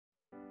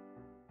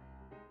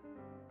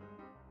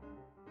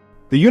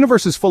The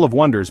universe is full of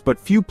wonders, but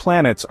few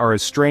planets are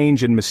as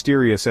strange and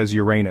mysterious as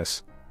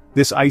Uranus.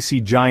 This icy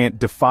giant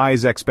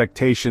defies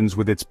expectations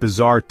with its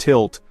bizarre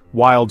tilt,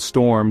 wild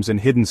storms,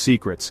 and hidden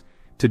secrets.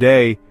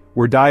 Today,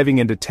 we're diving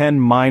into 10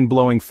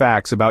 mind-blowing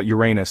facts about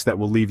Uranus that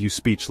will leave you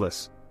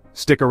speechless.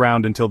 Stick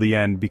around until the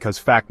end because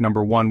fact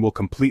number 1 will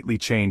completely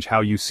change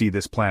how you see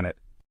this planet.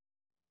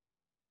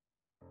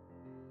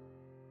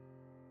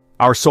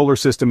 Our solar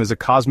system is a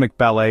cosmic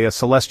ballet, a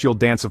celestial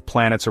dance of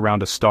planets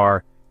around a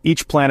star.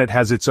 Each planet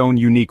has its own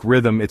unique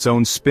rhythm, its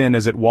own spin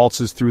as it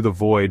waltzes through the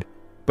void.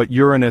 But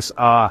Uranus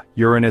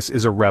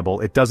is a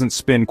rebel. It doesn't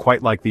spin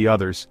quite like the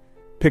others.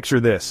 Picture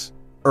this.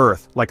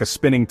 Earth, like a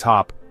spinning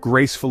top,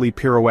 gracefully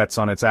pirouettes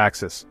on its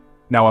axis.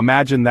 Now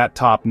imagine that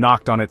top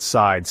knocked on its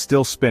side,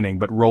 still spinning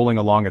but rolling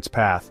along its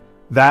path.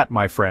 That,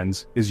 my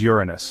friends, is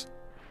Uranus.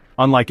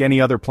 Unlike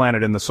any other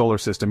planet in the solar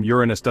system,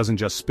 Uranus doesn't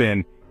just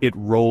spin, it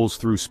rolls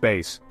through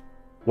space.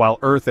 While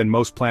Earth and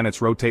most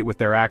planets rotate with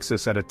their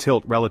axis at a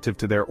tilt relative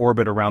to their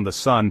orbit around the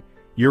Sun,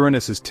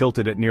 Uranus is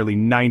tilted at nearly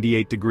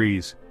 98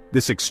 degrees.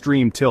 This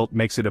extreme tilt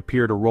makes it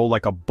appear to roll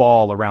like a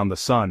ball around the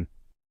Sun.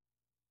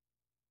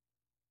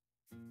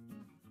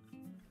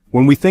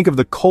 When we think of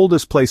the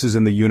coldest places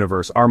in the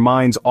universe, our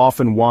minds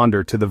often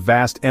wander to the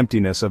vast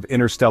emptiness of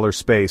interstellar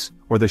space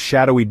or the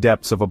shadowy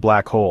depths of a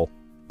black hole.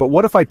 But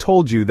what if I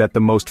told you that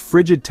the most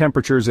frigid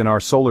temperatures in our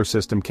solar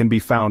system can be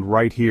found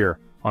right here,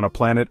 on a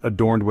planet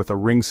adorned with a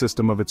ring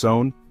system of its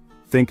own?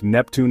 Think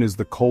Neptune is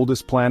the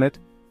coldest planet?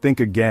 Think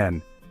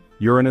again.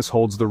 Uranus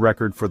holds the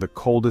record for the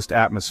coldest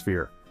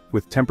atmosphere,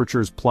 with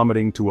temperatures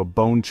plummeting to a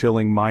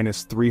bone-chilling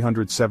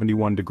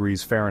 -371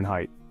 degrees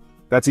Fahrenheit.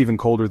 That's even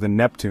colder than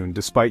Neptune,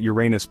 despite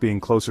Uranus being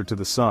closer to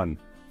the Sun.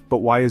 But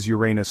why is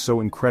Uranus so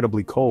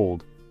incredibly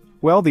cold?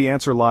 Well, the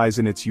answer lies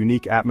in its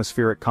unique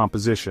atmospheric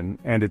composition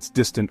and its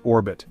distant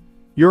orbit.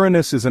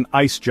 Uranus is an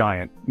ice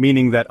giant,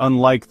 meaning that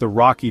unlike the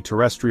rocky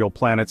terrestrial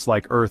planets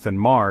like Earth and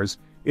Mars,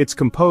 it's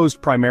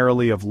composed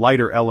primarily of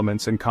lighter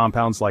elements and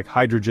compounds like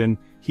hydrogen,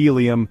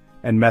 helium,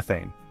 and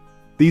methane.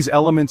 These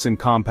elements and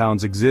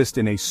compounds exist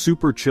in a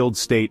super-chilled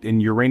state in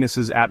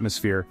Uranus's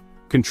atmosphere,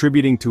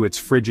 contributing to its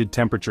frigid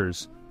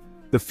temperatures.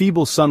 The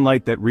feeble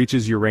sunlight that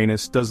reaches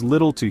Uranus does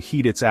little to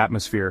heat its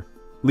atmosphere,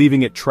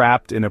 leaving it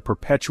trapped in a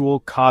perpetual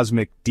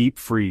cosmic deep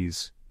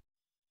freeze.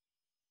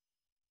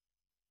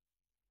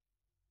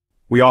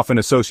 We often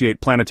associate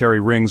planetary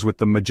rings with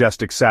the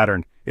majestic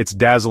Saturn, its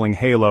dazzling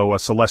halo a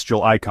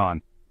celestial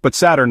icon. But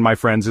Saturn, my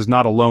friends, is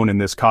not alone in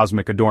this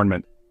cosmic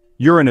adornment.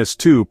 Uranus,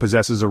 too,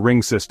 possesses a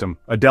ring system,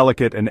 a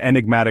delicate and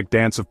enigmatic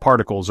dance of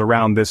particles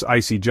around this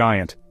icy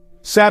giant.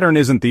 Saturn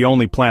isn't the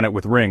only planet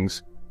with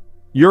rings.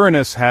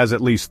 Uranus has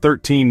at least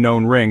 13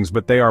 known rings,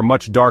 but they are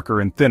much darker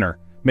and thinner,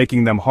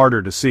 making them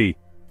harder to see.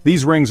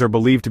 These rings are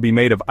believed to be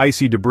made of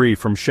icy debris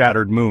from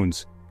shattered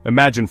moons.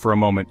 Imagine for a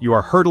moment you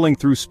are hurtling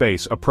through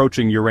space,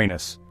 approaching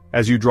Uranus.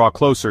 As you draw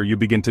closer, you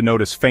begin to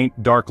notice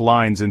faint dark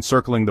lines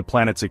encircling the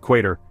planet's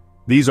equator.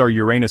 These are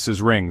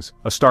Uranus's rings,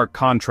 a stark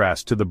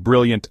contrast to the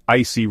brilliant,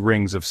 icy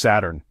rings of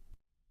Saturn.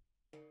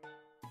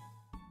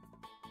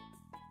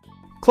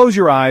 Close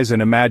your eyes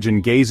and imagine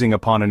gazing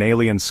upon an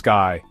alien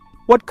sky.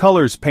 What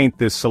colors paint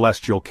this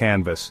celestial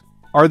canvas?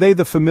 Are they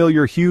the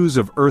familiar hues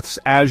of Earth's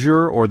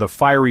azure or the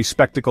fiery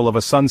spectacle of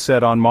a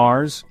sunset on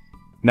Mars?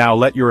 Now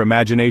let your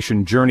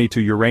imagination journey to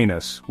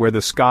Uranus, where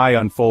the sky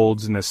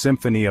unfolds in a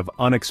symphony of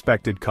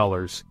unexpected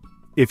colors.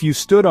 If you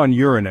stood on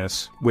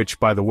Uranus, which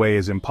by the way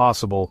is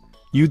impossible,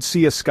 you'd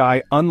see a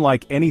sky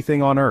unlike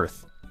anything on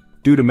Earth.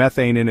 Due to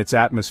methane in its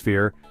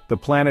atmosphere, the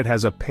planet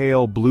has a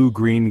pale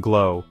blue-green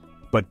glow,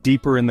 but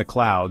deeper in the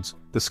clouds,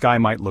 the sky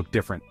might look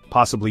different,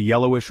 possibly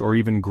yellowish or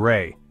even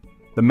gray.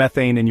 The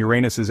methane in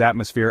Uranus's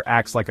atmosphere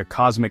acts like a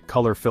cosmic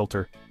color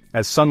filter.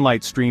 As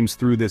sunlight streams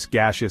through this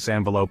gaseous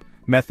envelope,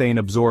 methane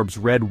absorbs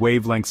red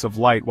wavelengths of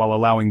light while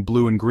allowing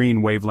blue and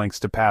green wavelengths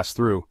to pass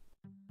through.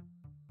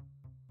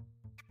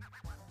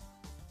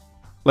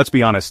 Let's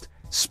be honest,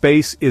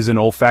 space is an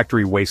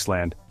olfactory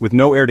wasteland. With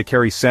no air to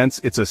carry scents,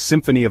 it's a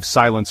symphony of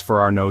silence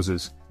for our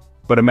noses.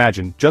 But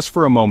imagine, just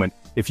for a moment,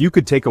 if you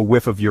could take a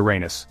whiff of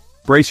Uranus.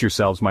 Brace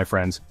yourselves, my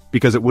friends,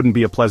 because it wouldn't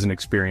be a pleasant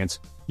experience.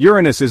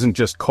 Uranus isn't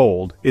just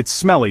cold, it's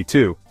smelly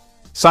too.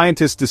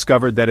 Scientists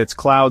discovered that its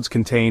clouds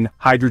contain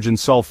hydrogen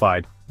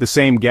sulfide, the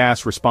same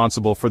gas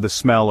responsible for the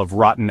smell of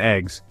rotten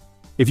eggs.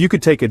 If you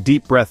could take a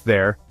deep breath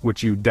there,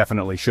 which you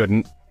definitely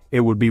shouldn't, it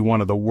would be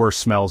one of the worst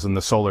smells in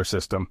the solar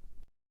system.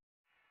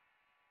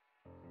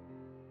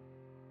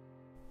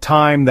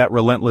 Time, that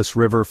relentless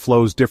river,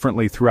 flows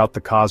differently throughout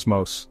the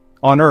cosmos.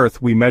 On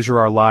Earth, we measure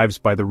our lives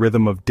by the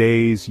rhythm of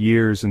days,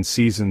 years, and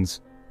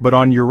seasons. But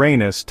on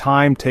Uranus,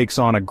 time takes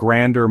on a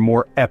grander,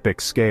 more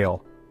epic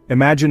scale.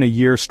 Imagine a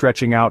year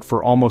stretching out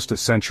for almost a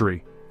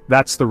century.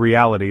 That's the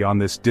reality on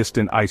this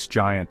distant ice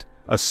giant.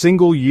 A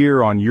single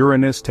year on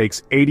Uranus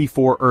takes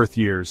 84 Earth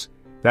years.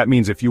 That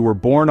means if you were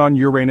born on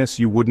Uranus,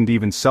 you wouldn't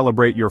even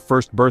celebrate your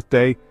first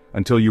birthday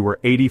until you were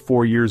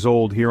 84 years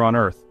old here on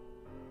Earth.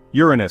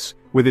 Uranus,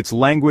 with its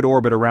languid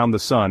orbit around the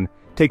Sun,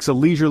 takes a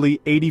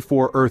leisurely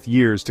 84 Earth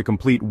years to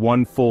complete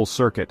one full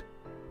circuit.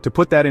 To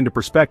put that into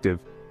perspective,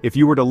 If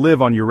you were to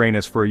live on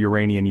Uranus for a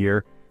Uranian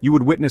year, you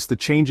would witness the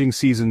changing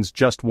seasons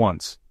just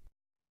once.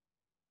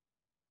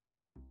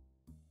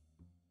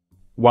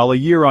 While a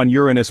year on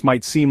Uranus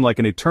might seem like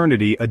an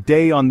eternity, a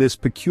day on this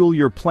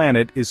peculiar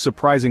planet is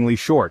surprisingly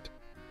short.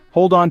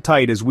 Hold on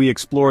tight as we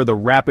explore the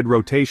rapid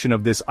rotation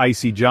of this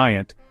icy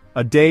giant.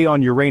 A day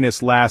on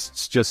Uranus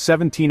lasts just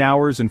 17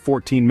 hours and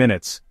 14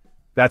 minutes.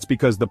 That's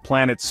because the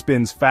planet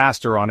spins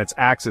faster on its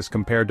axis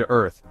compared to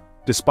Earth.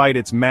 Despite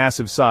its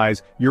massive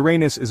size,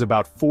 Uranus is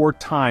about 4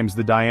 times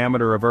the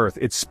diameter of Earth.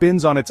 It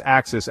spins on its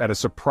axis at a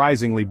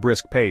surprisingly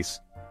brisk pace.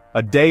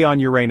 A day on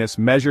Uranus,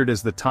 measured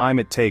as the time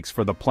it takes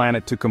for the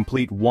planet to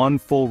complete one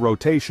full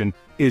rotation,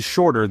 is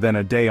shorter than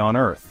a day on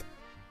Earth.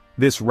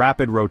 This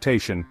rapid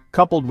rotation,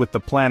 coupled with the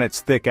planet's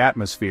thick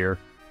atmosphere,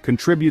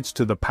 contributes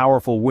to the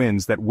powerful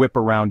winds that whip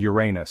around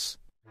Uranus.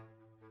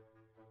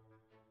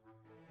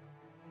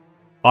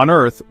 On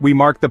Earth, we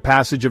mark the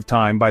passage of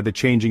time by the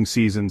changing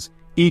seasons,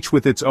 each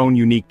with its own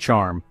unique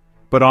charm.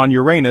 But on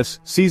Uranus,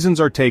 seasons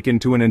are taken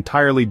to an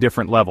entirely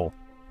different level.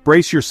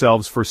 Brace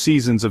yourselves for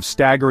seasons of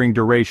staggering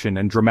duration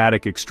and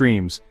dramatic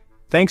extremes.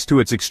 Thanks to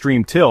its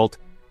extreme tilt,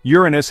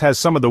 Uranus has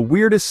some of the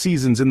weirdest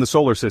seasons in the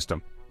solar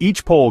system.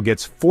 Each pole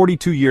gets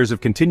 42 years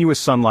of continuous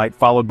sunlight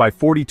followed by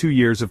 42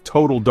 years of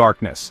total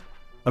darkness.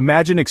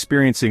 Imagine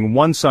experiencing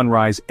one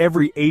sunrise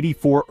every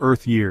 84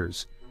 Earth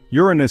years.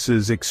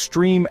 Uranus's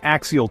extreme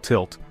axial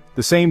tilt,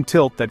 the same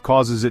tilt that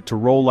causes it to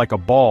roll like a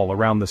ball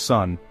around the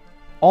sun,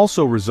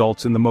 also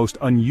results in the most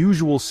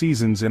unusual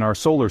seasons in our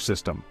solar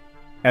system.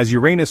 As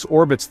Uranus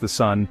orbits the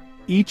sun,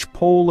 each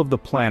pole of the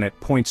planet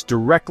points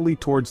directly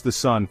towards the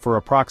sun for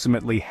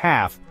approximately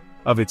half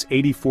of its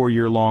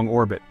 84-year-long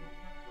orbit.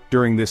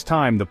 During this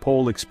time, the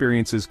pole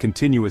experiences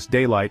continuous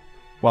daylight,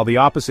 while the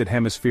opposite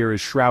hemisphere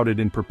is shrouded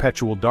in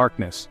perpetual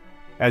darkness.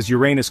 As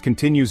Uranus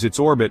continues its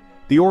orbit,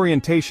 the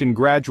orientation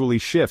gradually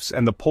shifts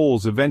and the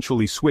poles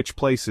eventually switch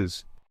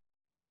places.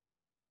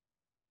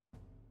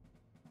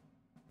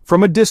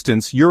 From a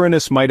distance,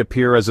 Uranus might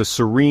appear as a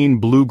serene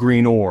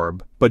blue-green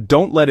orb, but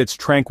don't let its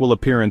tranquil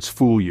appearance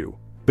fool you.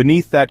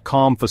 Beneath that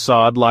calm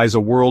facade lies a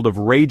world of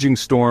raging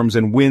storms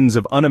and winds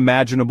of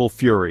unimaginable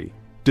fury.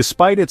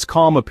 Despite its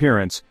calm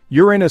appearance,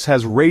 Uranus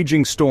has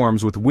raging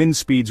storms with wind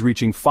speeds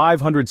reaching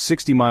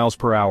 560 miles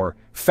per hour,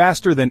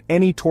 faster than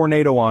any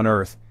tornado on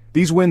Earth.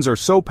 These winds are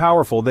so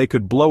powerful they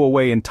could blow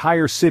away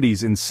entire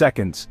cities in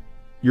seconds.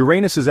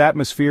 Uranus's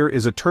atmosphere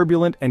is a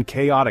turbulent and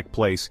chaotic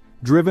place,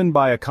 driven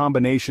by a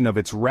combination of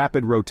its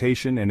rapid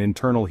rotation and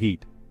internal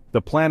heat.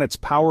 The planet's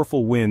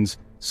powerful winds,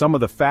 some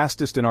of the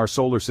fastest in our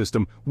solar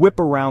system, whip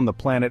around the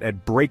planet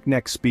at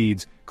breakneck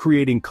speeds,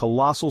 creating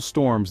colossal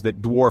storms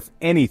that dwarf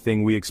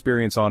anything we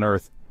experience on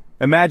Earth.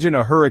 Imagine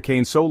a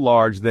hurricane so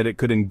large that it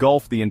could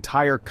engulf the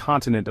entire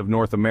continent of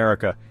North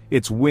America,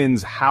 its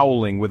winds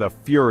howling with a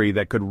fury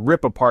that could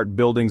rip apart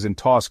buildings and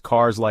toss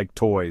cars like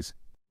toys.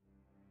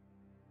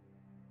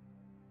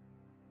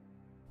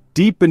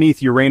 Deep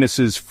beneath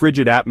Uranus's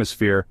frigid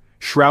atmosphere,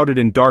 shrouded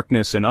in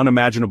darkness and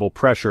unimaginable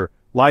pressure,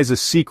 lies a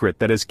secret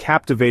that has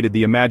captivated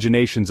the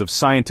imaginations of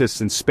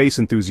scientists and space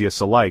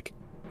enthusiasts alike.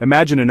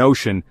 Imagine an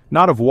ocean,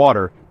 not of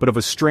water, but of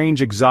a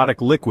strange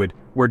exotic liquid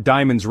where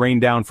diamonds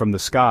rain down from the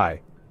sky.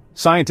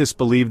 Scientists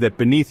believe that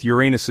beneath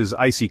Uranus's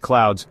icy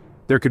clouds,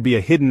 there could be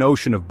a hidden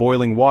ocean of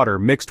boiling water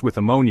mixed with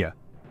ammonia.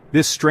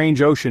 This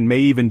strange ocean may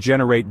even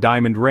generate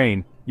diamond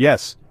rain,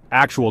 yes,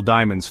 actual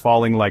diamonds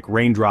falling like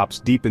raindrops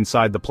deep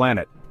inside the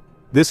planet.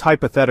 This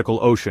hypothetical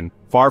ocean,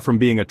 far from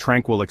being a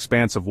tranquil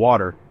expanse of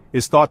water,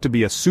 is thought to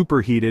be a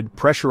superheated,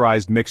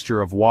 pressurized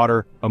mixture of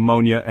water,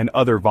 ammonia, and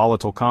other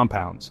volatile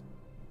compounds.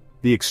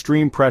 The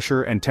extreme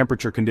pressure and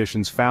temperature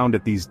conditions found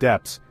at these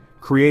depths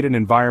create an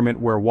environment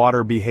where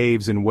water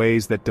behaves in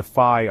ways that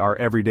defy our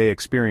everyday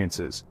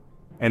experiences.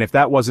 And if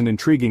that wasn't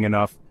intriguing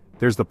enough,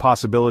 there's the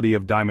possibility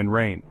of diamond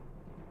rain.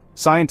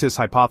 Scientists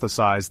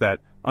hypothesize that,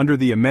 under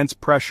the immense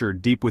pressure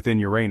deep within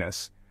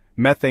Uranus,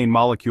 methane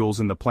molecules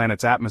in the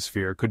planet's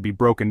atmosphere could be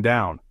broken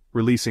down,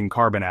 releasing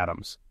carbon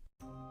atoms.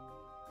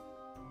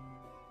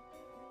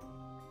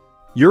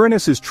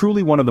 Uranus is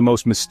truly one of the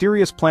most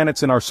mysterious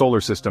planets in our solar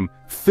system,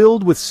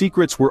 filled with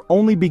secrets we're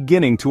only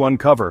beginning to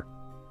uncover.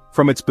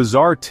 From its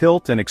bizarre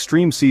tilt and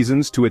extreme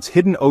seasons to its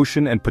hidden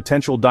ocean and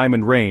potential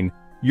diamond rain,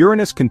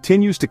 Uranus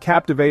continues to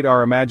captivate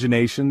our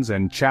imaginations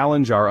and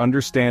challenge our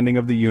understanding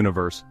of the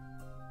universe.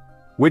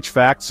 Which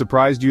fact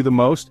surprised you the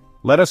most?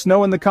 Let us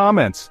know in the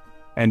comments.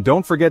 And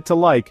don't forget to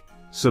like,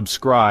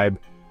 subscribe,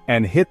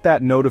 and hit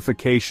that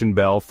notification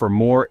bell for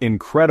more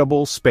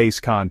incredible space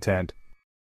content.